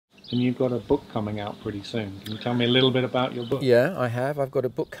And you've got a book coming out pretty soon. Can you tell me a little bit about your book? Yeah, I have. I've got a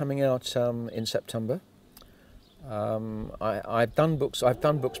book coming out in September. I've done books. I've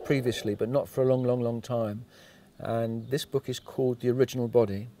done books previously, but not for a long, long, long time. And this book is called The Original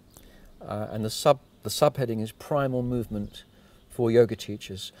Body, and the subheading is Primal Movement for Yoga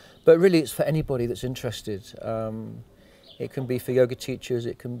Teachers. But really, it's for anybody that's interested. It can be for yoga teachers.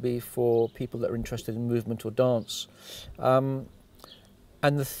 It can be for people that are interested in movement or dance.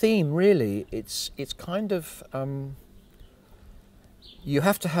 And the theme, really, it's kind of you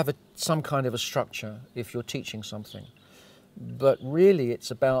have to have some kind of a structure if you're teaching something, but really it's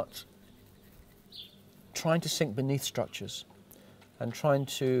about trying to sink beneath structures and trying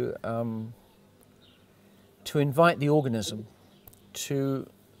to invite the organism to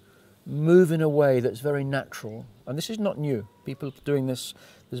move in a way that's very natural. And this is not new. People are doing this.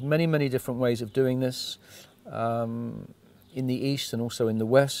 There's many, many different ways of doing this. In the East and also in the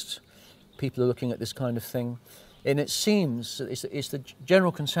West, people are looking at this kind of thing. And it seems, it's the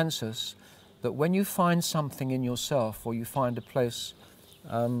general consensus, that when you find something in yourself, or you find a place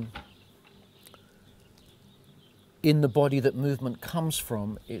in the body that movement comes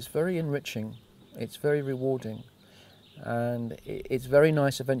from, it's very enriching, it's very rewarding, and it's very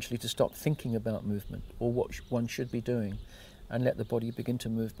nice eventually to stop thinking about movement or what one should be doing and let the body begin to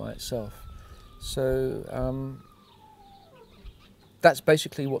move by itself. So that's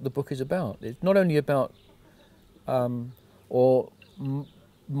basically what the book is about. It's not only about,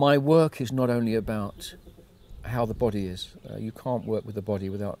 my work is not only about how the body is. You can't work with the body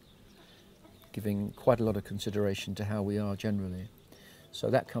without giving quite a lot of consideration to how we are generally. So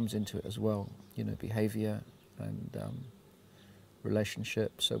that comes into it as well, you know, behaviour and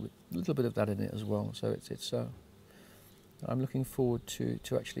relationship. So a little bit of that in it as well. So it's I'm looking forward to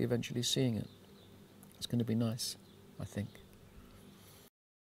actually eventually seeing it. It's going to be nice, I think.